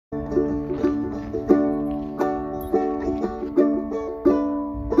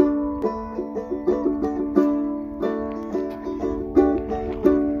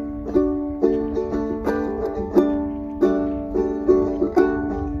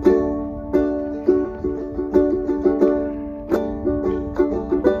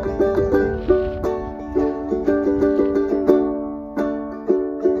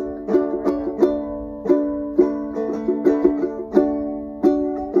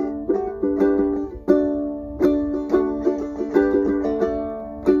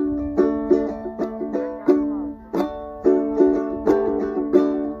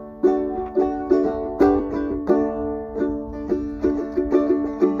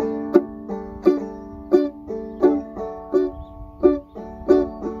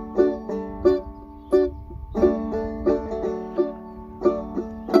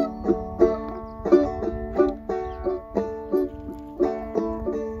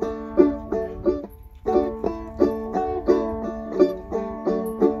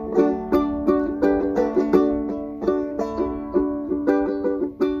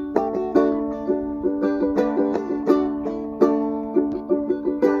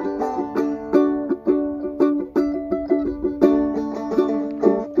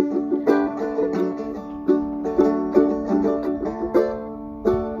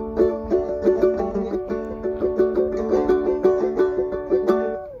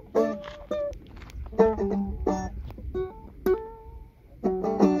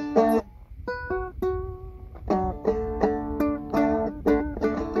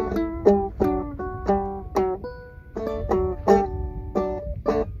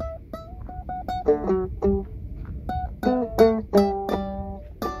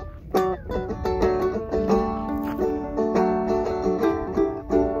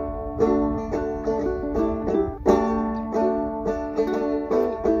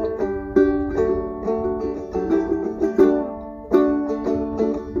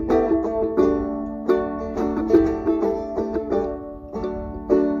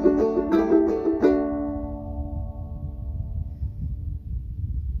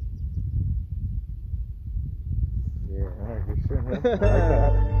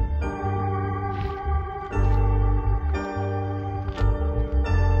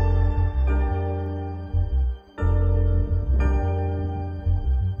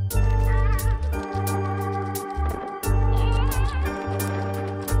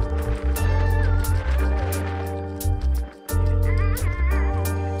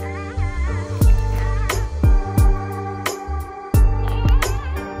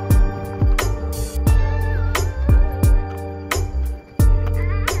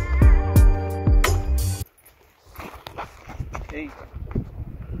Hey,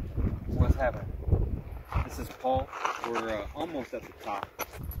 what's happening? This is Paul. We're almost at the top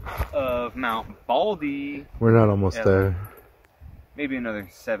of Mount Baldy. We're not almost there. Maybe another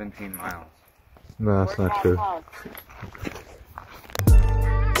 17 miles. No, that's not true.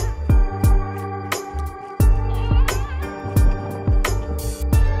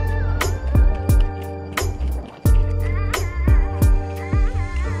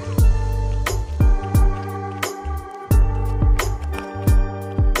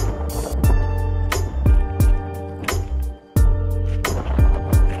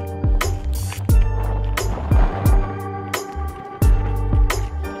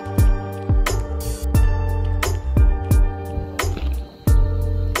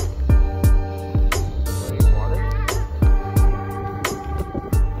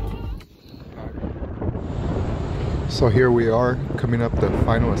 So here we are, coming up the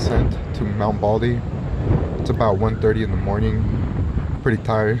final ascent to Mount Baldy. It's about 1:30 in the morning. Pretty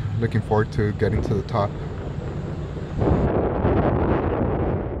tired, looking forward to getting to the top.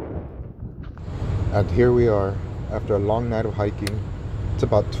 And here we are, after a long night of hiking. It's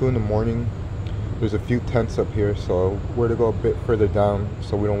about 2 in the morning. There's a few tents up here, so we're to go a bit further down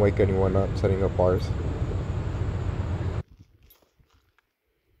so we don't wake anyone up setting up ours.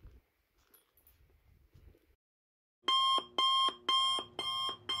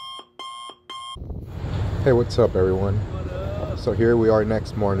 Hey, what's up everyone? So here we are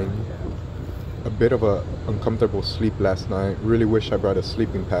next morning. A bit of a uncomfortable sleep last night. Really wish I brought a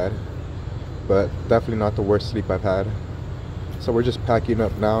sleeping pad, but definitely not the worst sleep I've had. So we're just packing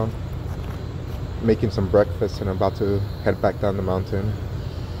up now, making some breakfast, and about to head back down the mountain.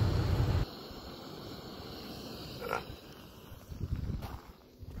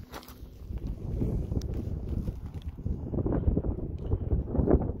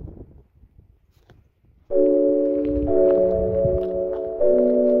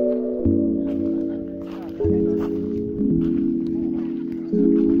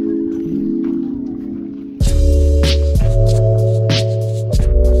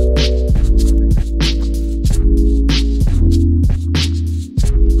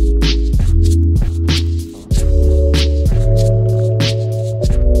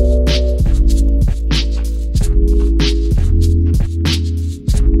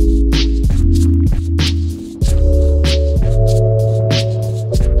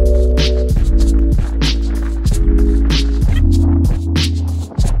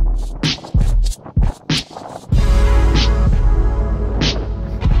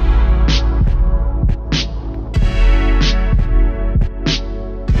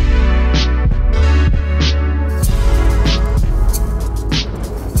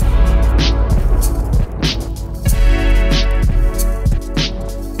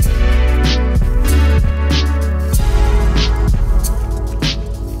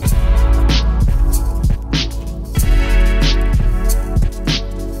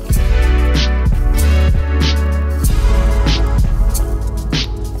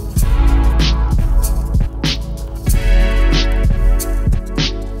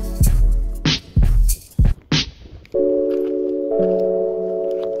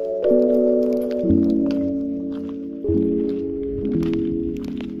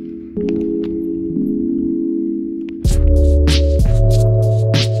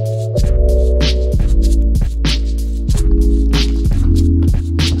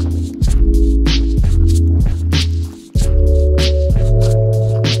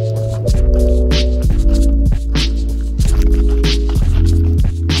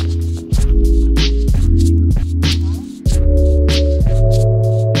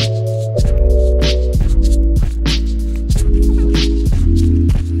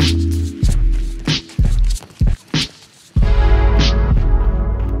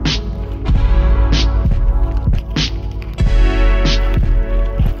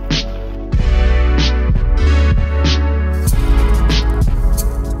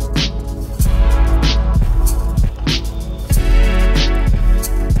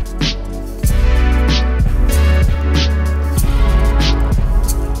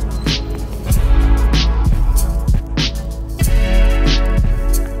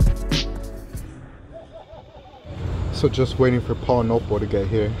 So just waiting for Paul and Oppo to get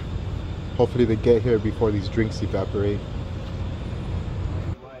here. Hopefully they get here before these drinks evaporate.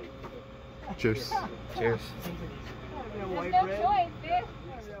 Cheers. Cheers. There's no choice,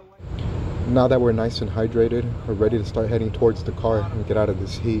 bitch. Now that we're nice and hydrated, we're ready to start heading towards the car and get out of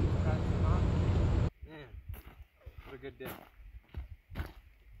this heat. Man, what a good day.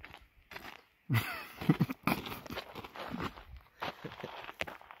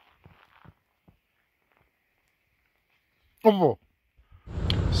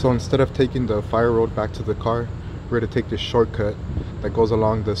 So instead of taking the fire road back to the car, we're going to take this shortcut that goes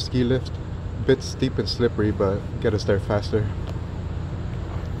along the ski lift. A bit steep and slippery, but get us there faster.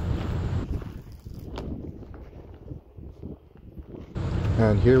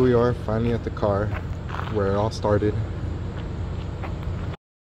 And here we are finally at the car where it all started.